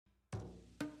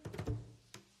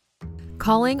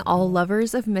Calling all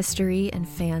lovers of mystery and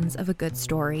fans of a good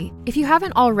story. If you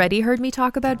haven't already heard me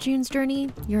talk about June's Journey,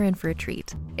 you're in for a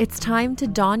treat. It's time to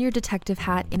don your detective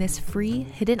hat in this free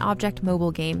hidden object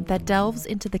mobile game that delves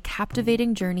into the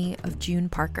captivating journey of June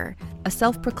Parker, a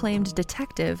self-proclaimed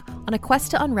detective on a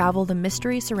quest to unravel the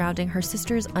mystery surrounding her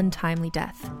sister's untimely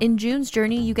death. In June's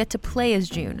Journey, you get to play as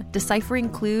June, deciphering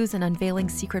clues and unveiling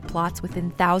secret plots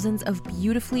within thousands of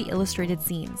beautifully illustrated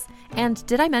scenes. And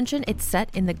did I mention it's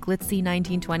set in the glitzy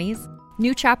 1920s?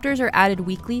 New chapters are added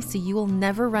weekly, so you will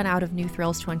never run out of new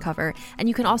thrills to uncover, and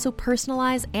you can also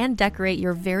personalize and decorate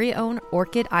your very own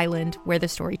Orchid Island where the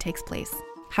story takes place.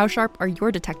 How sharp are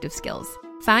your detective skills?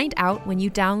 Find out when you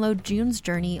download June's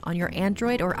Journey on your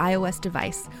Android or iOS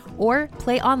device, or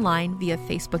play online via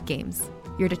Facebook Games.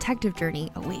 Your detective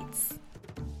journey awaits.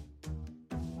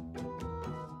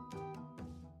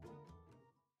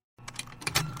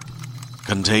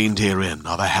 Contained herein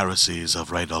are the heresies of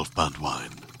Radolf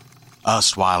Burntwine,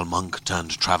 erstwhile monk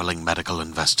turned traveling medical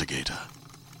investigator.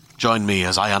 Join me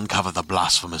as I uncover the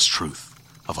blasphemous truth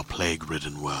of a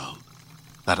plague-ridden world,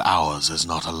 that ours is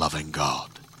not a loving God,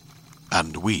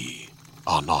 and we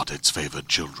are not its favored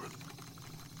children.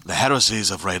 The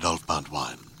heresies of Radolf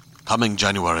Burntwine, coming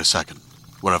January 2nd,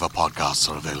 wherever podcasts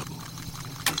are available.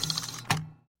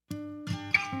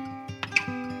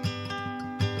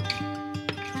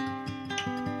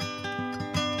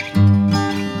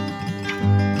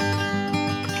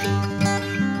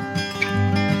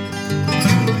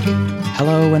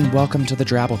 Hello and welcome to the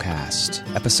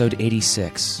Drabblecast, episode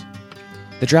 86.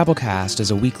 The Drabblecast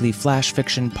is a weekly flash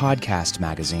fiction podcast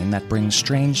magazine that brings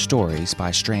strange stories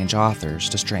by strange authors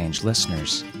to strange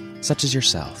listeners, such as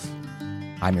yourself.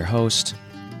 I'm your host,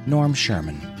 Norm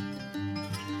Sherman.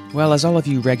 Well, as all of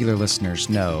you regular listeners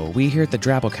know, we here at the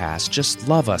Drabblecast just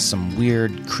love us some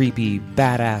weird, creepy,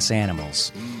 badass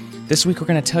animals. This week we're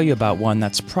going to tell you about one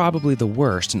that's probably the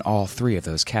worst in all three of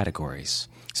those categories.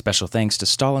 Special thanks to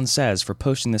Stalin Says for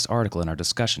posting this article in our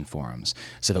discussion forums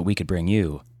so that we could bring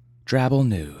you Drabble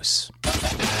News.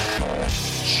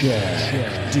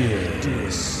 Check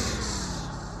this.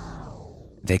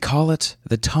 They call it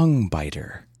the tongue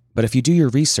biter, but if you do your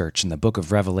research in the Book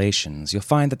of Revelations, you'll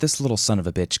find that this little son of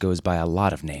a bitch goes by a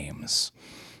lot of names.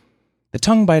 The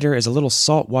tongue biter is a little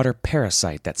saltwater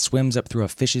parasite that swims up through a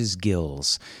fish's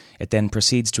gills. It then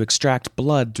proceeds to extract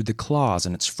blood through the claws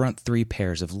in its front 3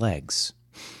 pairs of legs.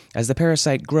 As the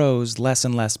parasite grows, less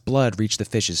and less blood reach the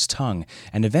fish's tongue,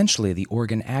 and eventually the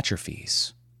organ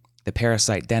atrophies. The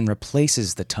parasite then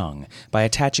replaces the tongue by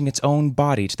attaching its own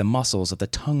body to the muscles of the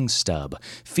tongue stub,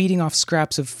 feeding off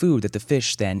scraps of food that the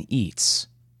fish then eats.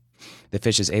 The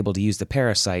fish is able to use the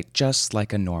parasite just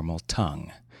like a normal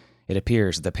tongue. It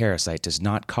appears that the parasite does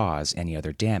not cause any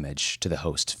other damage to the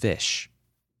host fish.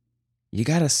 You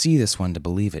gotta see this one to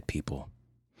believe it, people.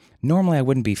 Normally I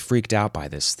wouldn't be freaked out by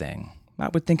this thing. I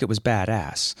would think it was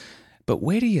badass, but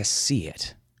wait till you see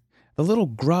it. The little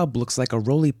grub looks like a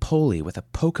roly-poly with a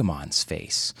Pokemon's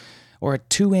face, or a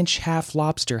 2-inch half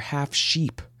lobster, half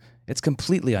sheep. It's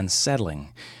completely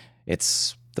unsettling.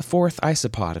 It's the 4th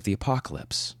isopod of the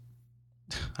apocalypse.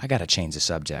 I gotta change the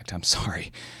subject, I'm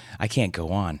sorry. I can't go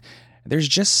on. There's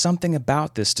just something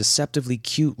about this deceptively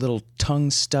cute little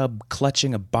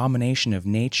tongue-stub-clutching abomination of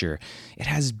nature. It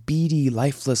has beady,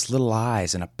 lifeless little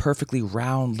eyes and a perfectly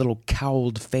round little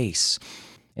cowled face.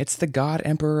 It's the God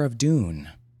Emperor of Dune,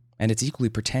 and it's equally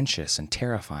pretentious and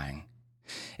terrifying.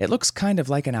 It looks kind of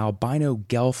like an albino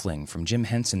gelfling from Jim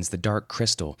Henson's The Dark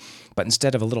Crystal, but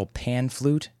instead of a little pan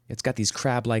flute, it's got these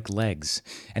crab-like legs.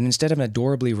 And instead of an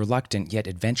adorably reluctant yet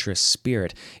adventurous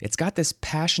spirit, it's got this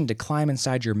passion to climb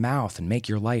inside your mouth and make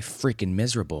your life freaking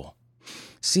miserable.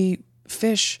 See,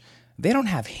 fish, they don't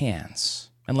have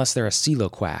hands, unless they're a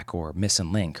coeloquack or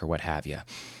missing link or what have you.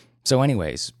 So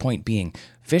anyways, point being,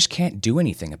 fish can't do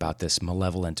anything about this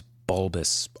malevolent,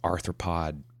 bulbous,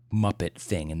 arthropod Muppet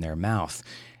thing in their mouth.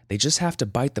 They just have to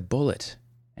bite the bullet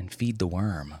and feed the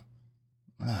worm.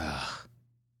 Ugh.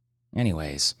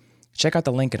 Anyways, check out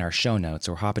the link in our show notes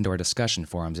or hop into our discussion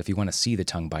forums if you want to see the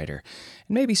tongue biter,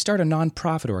 and maybe start a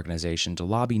non-profit organization to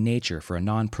lobby nature for a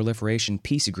non-proliferation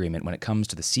peace agreement when it comes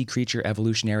to the sea creature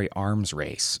evolutionary arms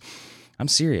race. I'm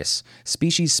serious.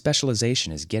 Species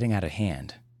specialization is getting out of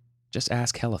hand. Just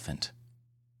ask Elephant.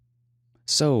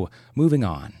 So, moving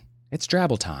on. It's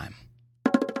Drabble time.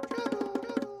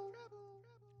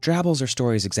 Drabbles are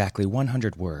stories exactly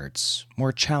 100 words,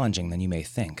 more challenging than you may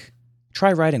think.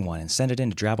 Try writing one and send it in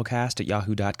to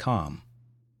drabblecast@yahoo.com.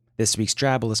 This week's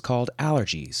Drabble is called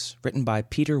Allergies, written by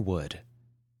Peter Wood.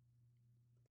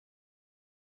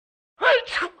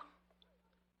 Achoo!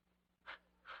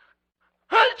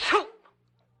 Achoo!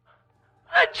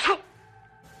 Achoo!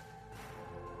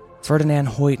 Ferdinand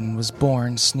Hoyton was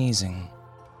born sneezing.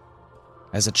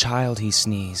 As a child, he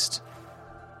sneezed.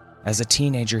 As a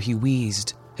teenager, he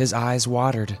wheezed, his eyes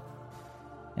watered,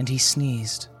 and he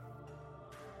sneezed.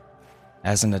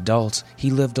 As an adult,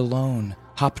 he lived alone,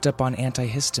 hopped up on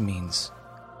antihistamines.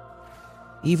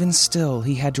 Even still,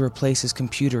 he had to replace his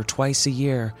computer twice a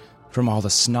year from all the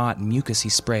snot and mucus he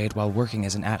sprayed while working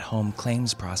as an at-home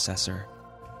claims processor.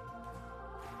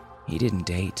 He didn't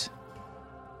date.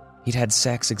 He'd had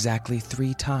sex exactly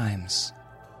 3 times,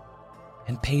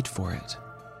 and paid for it.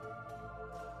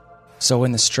 So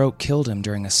when the stroke killed him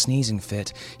during a sneezing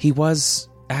fit, he was,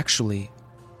 actually,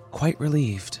 quite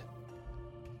relieved.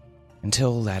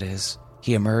 Until, that is,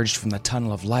 he emerged from the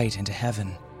tunnel of light into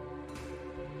heaven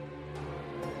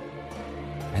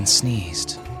and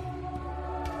sneezed.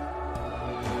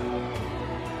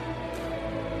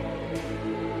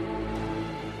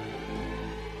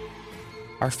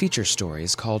 Our feature story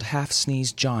is called Half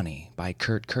Sneezed Johnny by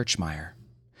Kurt Kirchmeier.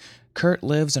 Kurt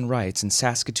lives and writes in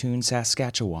Saskatoon,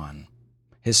 Saskatchewan.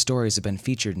 His stories have been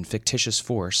featured in Fictitious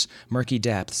Force, Murky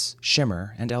Depths,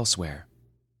 Shimmer, and elsewhere.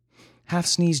 Half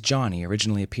Sneezed Johnny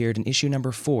originally appeared in issue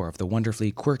number 4 of the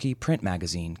wonderfully quirky print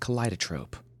magazine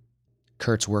Kaleidotrope.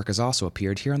 Kurt's work has also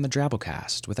appeared here on the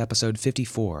Drabblecast with episode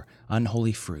 54,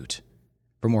 Unholy Fruit.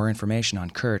 For more information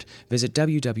on Kurt, visit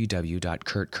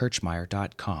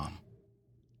www.kurtkirchmeier.com.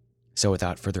 So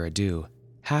without further ado,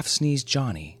 Half Sneezed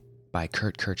Johnny by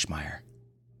Kurt Kirchmeier.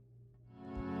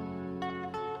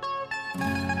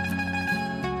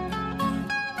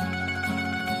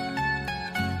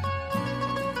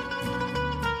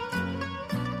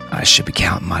 I should be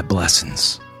counting my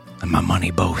blessings and my money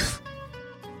both.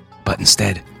 But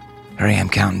instead, here I am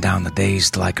counting down the days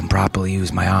till I can properly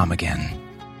use my arm again.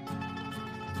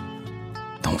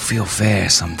 Don't feel fair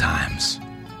sometimes.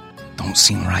 Don't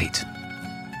seem right.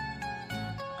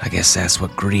 I guess that's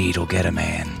what greed will get a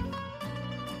man.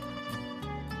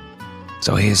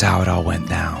 So here's how it all went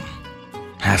down.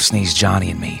 Half Sneezed Johnny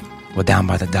and me were down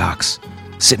by the docks,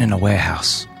 sitting in a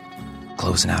warehouse,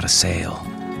 closing out a sale.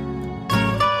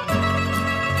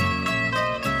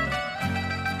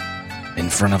 In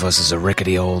front of us is a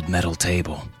rickety old metal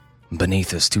table, and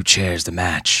beneath us 2 chairs to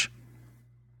match.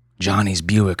 Johnny's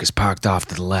Buick is parked off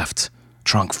to the left,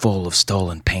 trunk full of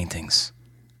stolen paintings.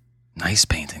 Nice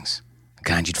paintings. The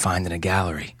kind you'd find in a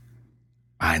gallery.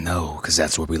 I know, because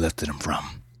that's where we lifted them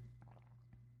from.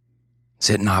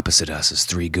 Sitting opposite us is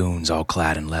 3 goons all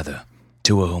clad in leather,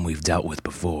 2 of whom we've dealt with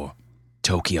before,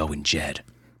 Tokyo and Jed,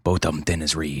 both of them thin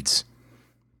as reeds.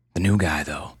 The new guy,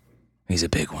 though, he's a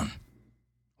big one,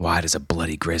 wide as a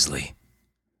bloody grizzly.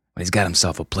 But he's got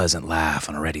himself a pleasant laugh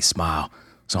and a ready smile,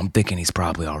 so I'm thinking he's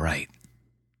probably all right.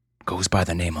 Goes by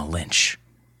the name of Lynch.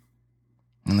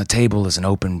 On the table is an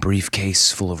open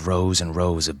briefcase full of rows and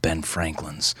rows of Ben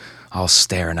Franklins, all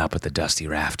staring up at the dusty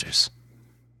rafters.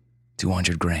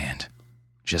 $200,000,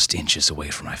 just inches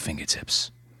away from my fingertips.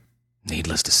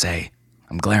 Needless to say,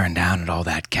 I'm glaring down at all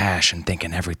that cash and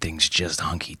thinking everything's just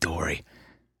hunky-dory.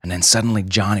 And then suddenly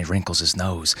Johnny wrinkles his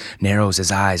nose, narrows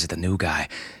his eyes at the new guy,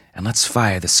 and lets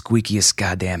fire the squeakiest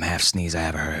goddamn half-sneeze I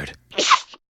ever heard.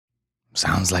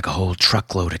 Sounds like a whole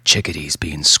truckload of chickadees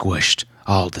being squished,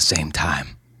 all at the same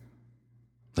time.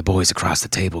 The boys across the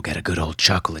table get a good old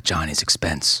chuckle at Johnny's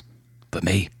expense. But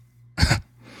me?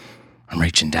 I'm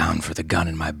reaching down for the gun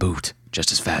in my boot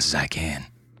just as fast as I can.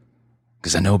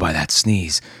 'Cause I know by that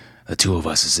sneeze, the 2 of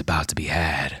us is about to be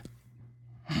had.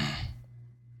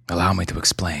 Allow me to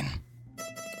explain.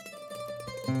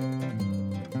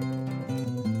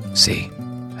 See,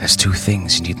 there's 2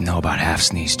 things you need to know about Half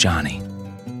Sneezed Johnny.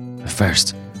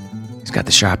 First, he's got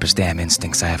the sharpest damn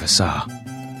instincts I ever saw.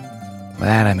 By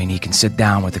that I mean he can sit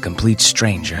down with a complete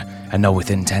stranger and know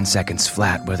within 10 seconds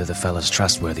flat whether the fella's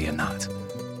trustworthy or not.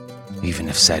 Even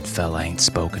if said fella ain't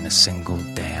spoken a single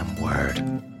damn word.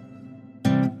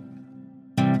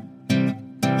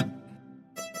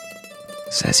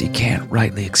 Says he can't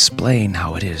rightly explain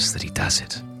how it is that he does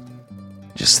it.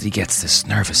 Just that he gets this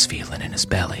nervous feeling in his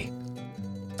belly.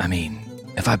 I mean,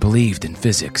 if I believed in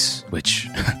physics, which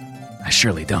I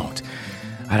surely don't,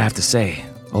 I'd have to say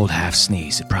old Half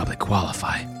Sneeze would probably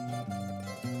qualify.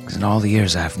 'Cause in all the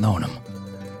years I've known him,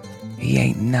 he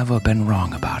ain't never been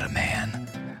wrong about a man.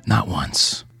 Not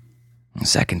once. The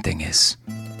second thing is,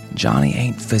 Johnny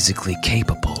ain't physically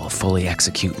capable of fully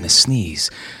executing a sneeze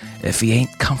if he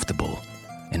ain't comfortable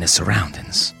in his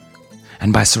surroundings.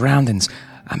 And by surroundings,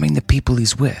 I mean the people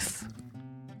he's with.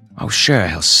 Oh, sure,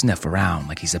 he'll sniff around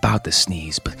like he's about to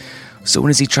sneeze, but as soon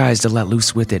as he tries to let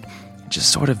loose with it, it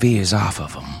just sort of veers off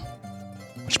of him.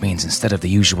 Which means instead of the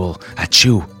usual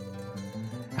achoo,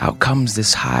 out comes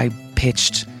this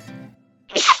high-pitched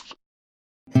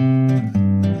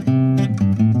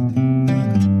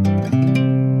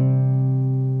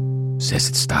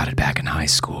it started back in high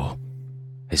school.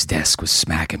 His desk was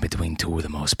smack in between two of the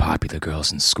most popular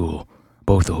girls in school,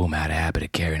 both of whom had a habit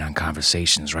of carrying on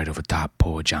conversations right over top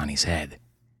poor Johnny's head.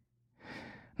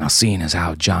 Now, seeing as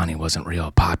how Johnny wasn't real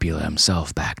popular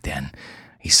himself back then,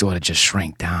 he sort of just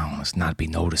shrank down as not to be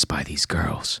noticed by these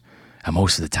girls, and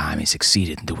most of the time he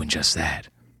succeeded in doing just that.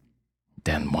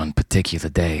 Then one particular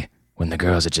day, when the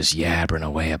girls are just yabbering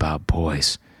away about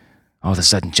boys, all of a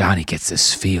sudden Johnny gets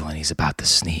this feeling he's about to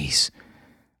sneeze.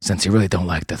 Since he really don't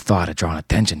like the thought of drawing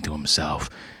attention to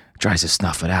himself, tries to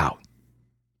snuff it out,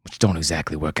 which don't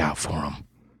exactly work out for him.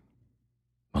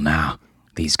 Well now,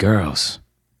 these girls,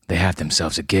 they have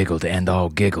themselves a giggle to end all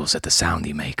giggles at the sound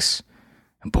he makes,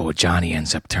 and poor Johnny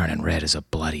ends up turning red as a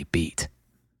bloody beet.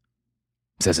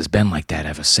 Says it's been like that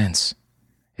ever since.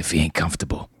 If he ain't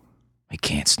comfortable, he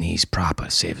can't sneeze proper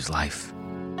to save his life.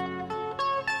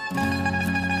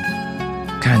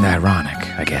 Kinda ironic,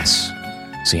 I guess,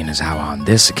 seeing as how on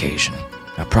this occasion,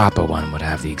 a proper one would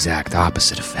have the exact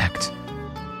opposite effect.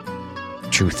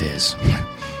 Truth is,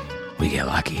 we get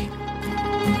lucky.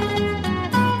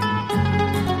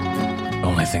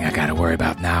 Only thing I gotta worry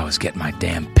about now is getting my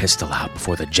damn pistol out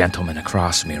before the gentleman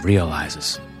across from me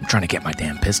realizes I'm trying to get my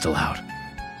damn pistol out.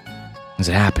 As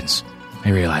it happens, I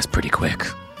realize pretty quick.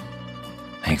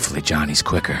 Thankfully, Johnny's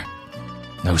quicker.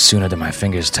 No sooner do my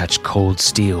fingers touch cold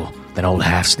steel than old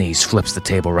Half-Sneeze flips the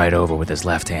table right over with his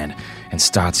left hand and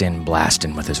starts in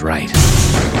blasting with his right.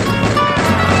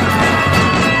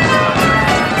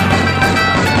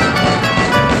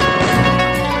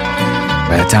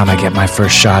 By the time I get my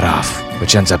first shot off,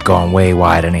 which ends up going way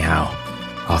wide anyhow,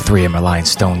 all three of them are lying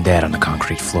stone dead on the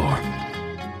concrete floor.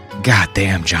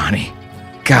 Goddamn, Johnny.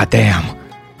 Goddamn.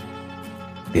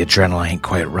 The adrenaline ain't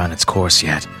quite run its course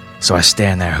yet, so I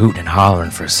stand there hooting and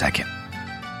hollering for a second.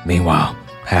 Meanwhile,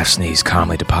 Half-Sneeze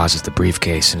calmly deposits the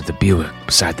briefcase into the Buick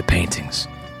beside the paintings,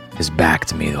 his back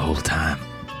to me the whole time.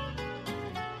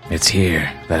 It's here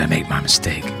that I make my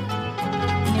mistake.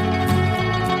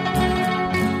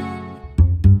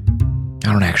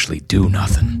 I don't actually do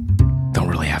nothing. Don't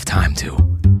really have time to.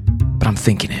 But I'm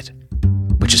thinking it,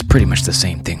 which is pretty much the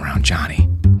same thing around Johnny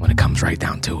when it comes right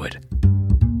down to it.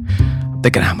 I'm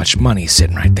thinking how much money is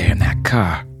sitting right there in that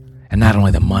car. And not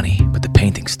only the money, but the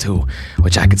paintings too,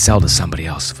 which I could sell to somebody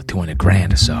else for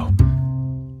 $200,000 or so.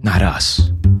 Not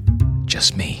us.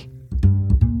 Just me.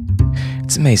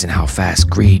 It's amazing how fast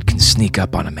greed can sneak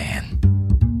up on a man.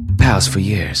 Pals for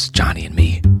years, Johnny and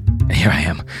me. And here I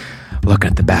am, looking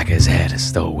at the back of his head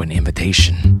as though it were an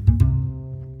invitation.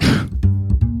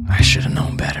 I should have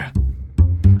known better.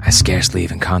 I scarcely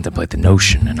even contemplate the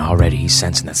notion, and already he's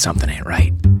sensing that something ain't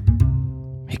right.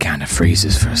 He kind of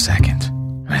freezes for a second,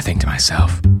 and I think to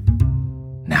myself,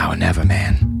 now or never,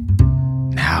 man.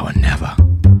 Now or never.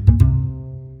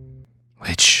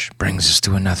 Which brings us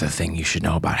to another thing you should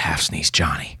know about Half-Sneeze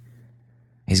Johnny.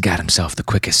 He's got himself the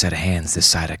quickest set of hands this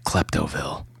side of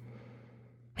Kleptoville.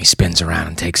 He spins around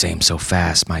and takes aim so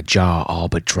fast, my jaw all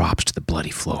but drops to the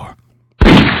bloody floor.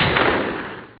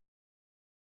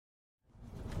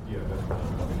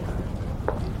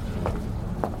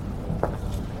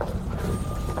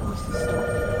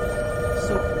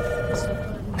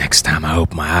 Next time I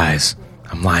open my eyes,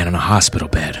 I'm lying on a hospital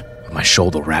bed with my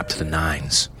shoulder wrapped to the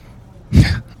nines.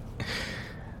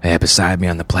 There beside me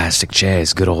on the plastic chair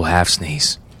is good old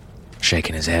Half-Sneeze,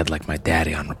 shaking his head like my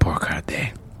daddy on report card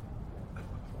day.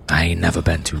 I ain't never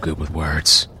been too good with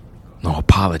words, no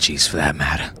apologies for that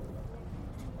matter.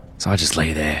 So I just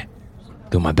lay there,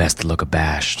 do my best to look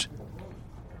abashed,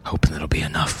 hoping it'll be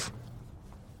enough.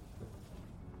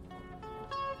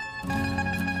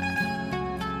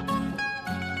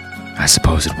 I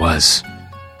suppose it was,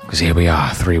 because here we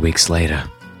are 3 weeks later.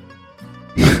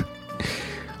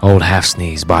 Old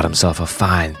Half-Sneeze bought himself a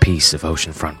fine piece of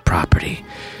oceanfront property,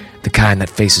 the kind that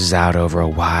faces out over a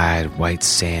wide, white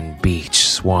sand beach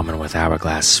swarming with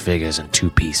hourglass figures in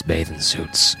two-piece bathing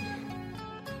suits.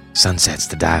 Sunsets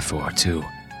to die for, too.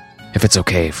 If it's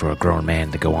okay for a grown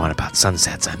man to go on about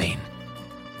sunsets, I mean.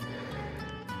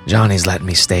 Johnny's letting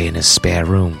me stay in his spare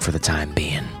room for the time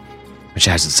being, which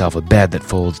has itself a bed that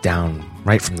folds down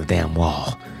right from the damn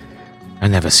wall.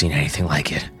 I've never seen anything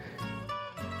like it.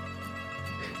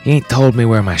 He ain't told me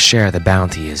where my share of the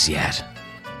bounty is yet.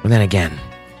 But then again,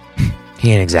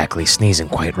 he ain't exactly sneezing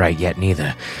quite right yet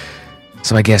neither.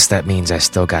 So I guess that means I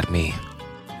still got me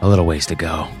a little ways to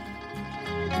go.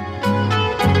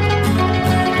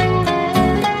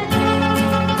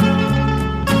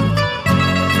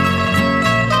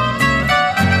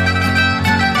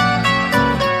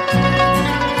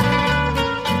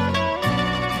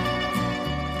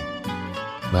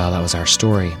 Well, that was our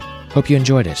story. Hope you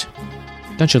enjoyed it.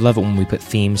 Don't you love it when we put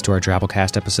themes to our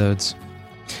Drabblecast episodes?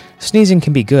 Sneezing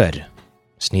can be good.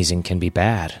 Sneezing can be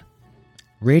bad.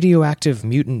 Radioactive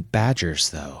mutant badgers,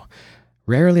 though,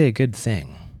 rarely a good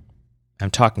thing.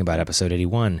 I'm talking about episode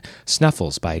 81,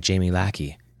 Snuffles by Jamie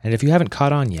Lackey, and if you haven't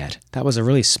caught on yet, that was a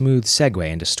really smooth segue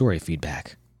into story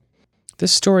feedback.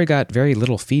 This story got very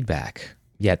little feedback,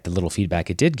 yet the little feedback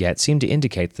it did get seemed to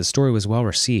indicate that the story was well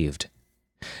received.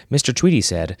 Mr. Tweedy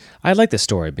said, "I like the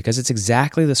story because it's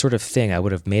exactly the sort of thing I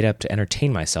would have made up to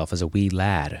entertain myself as a wee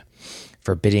lad.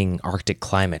 Forbidding Arctic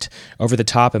climate,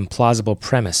 over-the-top implausible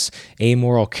premise,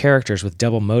 amoral characters with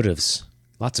double motives,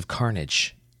 lots of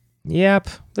carnage. Yep,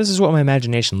 this is what my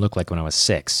imagination looked like when I was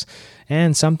 6,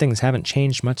 and some things haven't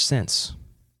changed much since."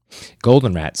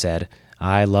 Goldenrat said,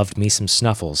 "I loved me some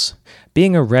Snuffles.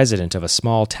 Being a resident of a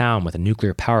small town with a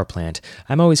nuclear power plant,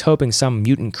 I'm always hoping some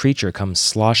mutant creature comes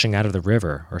sloshing out of the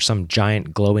river, or some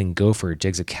giant glowing gopher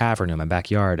digs a cavern in my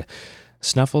backyard.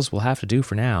 Snuffles will have to do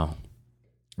for now."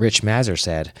 Rich Mazur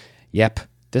said, "Yep,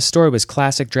 this story was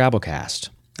classic Drabblecast.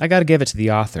 I gotta give it to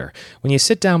the author. When you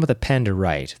sit down with a pen to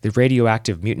write, the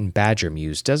radioactive mutant badger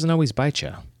muse doesn't always bite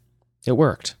you. It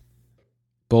worked."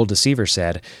 Bold Deceiver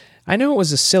said, "I know it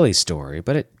was a silly story,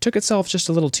 but it took itself just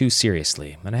a little too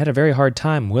seriously, and I had a very hard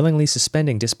time willingly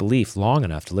suspending disbelief long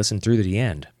enough to listen through to the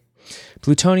end.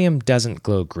 Plutonium doesn't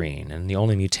glow green, and the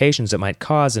only mutations it might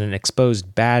cause in an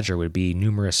exposed badger would be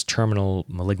numerous terminal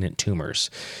malignant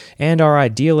tumors. And our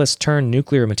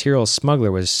idealist-turned-nuclear materials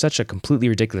smuggler was such a completely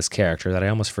ridiculous character that I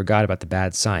almost forgot about the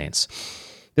bad science.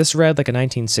 This read like a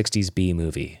 1960s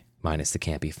B-movie, minus the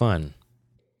campy fun."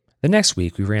 The next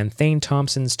week, we ran Thane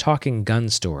Thompson's Talking Gun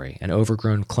Story, an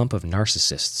overgrown clump of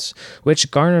narcissists,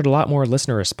 which garnered a lot more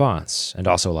listener response, and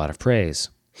also a lot of praise.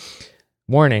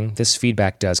 Warning, this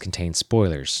feedback does contain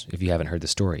spoilers, if you haven't heard the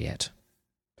story yet.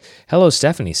 Hello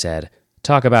Stephanie said,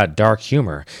 "Talk about dark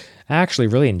humor. I actually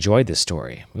really enjoyed this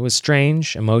story. It was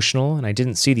strange, emotional, and I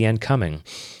didn't see the end coming.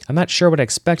 I'm not sure what I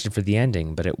expected for the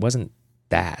ending, but it wasn't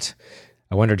that.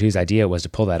 I wondered whose idea it was to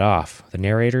pull that off, the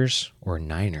narrators or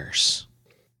Niners."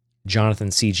 Jonathan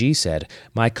C.G. said,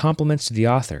 "My compliments to the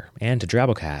author and to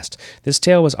Drabblecast. This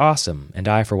tale was awesome, and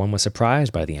I, for one, was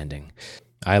surprised by the ending.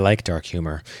 I like dark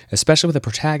humor, especially with a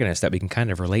protagonist that we can kind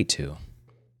of relate to."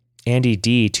 Andy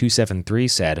D273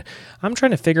 said, "I'm trying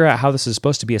to figure out how this is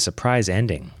supposed to be a surprise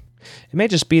ending. It may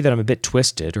just be that I'm a bit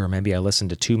twisted, or maybe I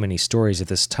listened to too many stories of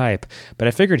this type, but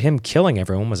I figured him killing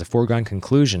everyone was a foregone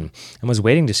conclusion, and was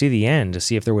waiting to see the end to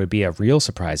see if there would be a real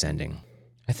surprise ending.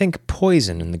 I think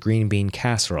poison in the green bean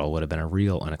casserole would have been a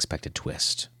real unexpected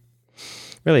twist.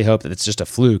 Really hope that it's just a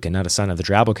fluke and not a sign of the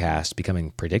Drabblecast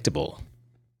becoming predictable."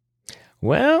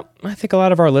 Well, I think a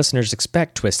lot of our listeners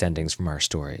expect twist endings from our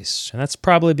stories, and that's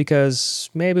probably because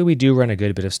maybe we do run a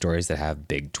good bit of stories that have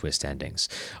big twist endings,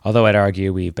 although I'd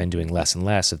argue we've been doing less and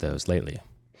less of those lately.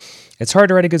 It's hard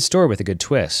to write a good story with a good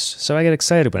twist, so I get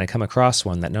excited when I come across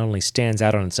one that not only stands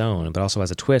out on its own, but also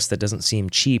has a twist that doesn't seem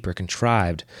cheap or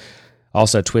contrived.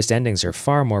 Also, twist endings are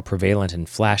far more prevalent in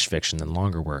flash fiction than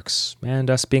longer works, and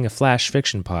us being a flash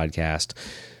fiction podcast,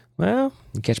 well,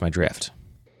 you catch my drift.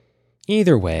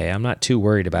 Either way, I'm not too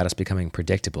worried about us becoming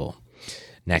predictable.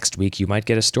 Next week, you might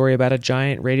get a story about a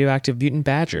giant radioactive mutant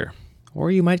badger, or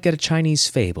you might get a Chinese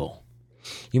fable.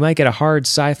 You might get a hard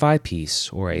sci-fi piece,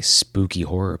 or a spooky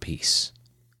horror piece.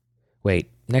 Wait,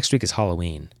 next week is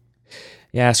Halloween.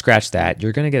 Yeah, scratch that.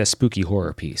 You're going to get a spooky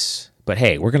horror piece. But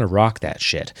hey, we're going to rock that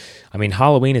shit. I mean,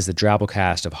 Halloween is the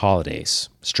Drabblecast of holidays.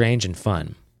 Strange and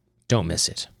fun. Don't miss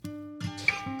it.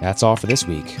 That's all for this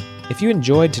week. If you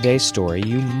enjoyed today's story,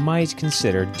 you might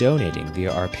consider donating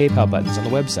via our PayPal buttons on the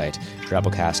website,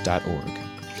 drabblecast.org.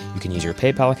 You can use your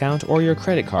PayPal account or your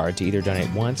credit card to either donate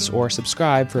once or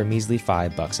subscribe for a measly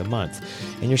 $5 a month,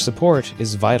 and your support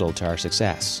is vital to our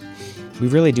success. We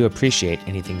really do appreciate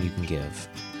anything you can give.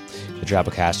 The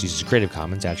Drabblecast uses a Creative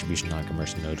Commons Attribution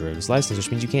Non-Commercial No Derivatives license, which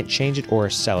means you can't change it or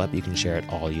sell it, but you can share it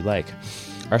all you like.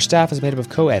 Our staff is made up of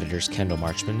co-editors Kendall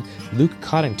Marchman, Luke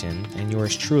Coddington, and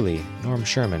yours truly, Norm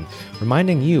Sherman,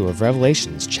 reminding you of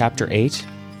Revelations chapter 8,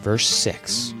 verse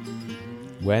 6.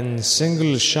 When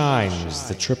single shines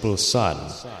the triple sun,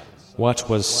 what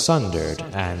was sundered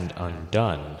and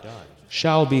undone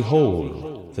shall be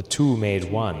whole, the two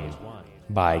made one,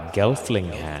 by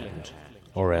Gelfling hand,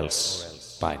 or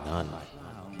else by none.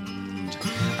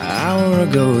 An hour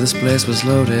ago this place was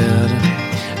loaded,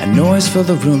 and noise filled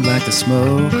the room like the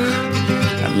smoke,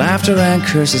 and laughter and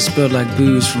curses spilled like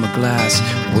booze from a glass.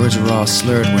 Words were all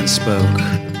slurred when spoke.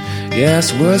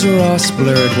 Yes, words were all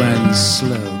blurred when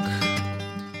slow.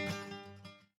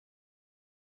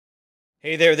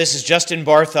 Hey there, this is Justin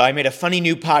Bartha. I made a funny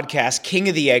new podcast, King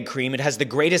of the Egg Cream. It has the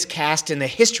greatest cast in the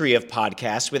history of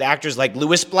podcasts with actors like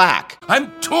Louis Black, I'm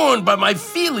torn by my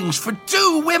feelings for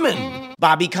two women.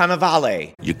 Bobby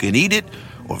Cannavale, You can eat it,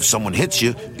 or if someone hits you,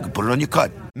 you can put it on your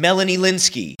cut. Melanie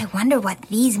Linsky, I wonder what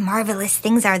these marvelous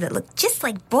things are that look just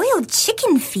like boiled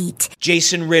chicken feet.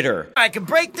 Jason Ritter, I can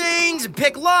break things and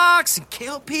pick locks and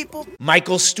kill people.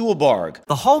 Michael Stuhlbarg,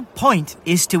 The whole point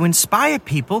is to inspire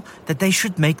people that they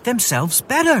should make themselves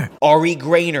better. Ari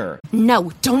Grainer,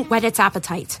 No, don't whet its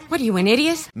appetite. What are you, an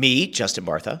idiot? me, Justin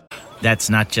Bartha, That's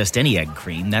not just any egg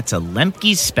cream, that's a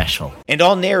Lemke's special. and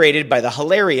all narrated by the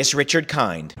hilarious Richard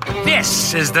Kind.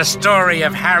 This is the story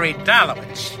of Harry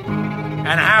Dalowitz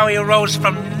and how he rose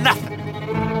from nothing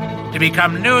to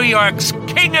become New York's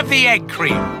King of the Egg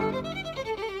Cream.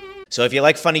 So if you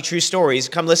like funny true stories,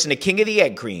 come listen to King of the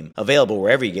Egg Cream, available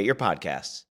wherever you get your podcasts.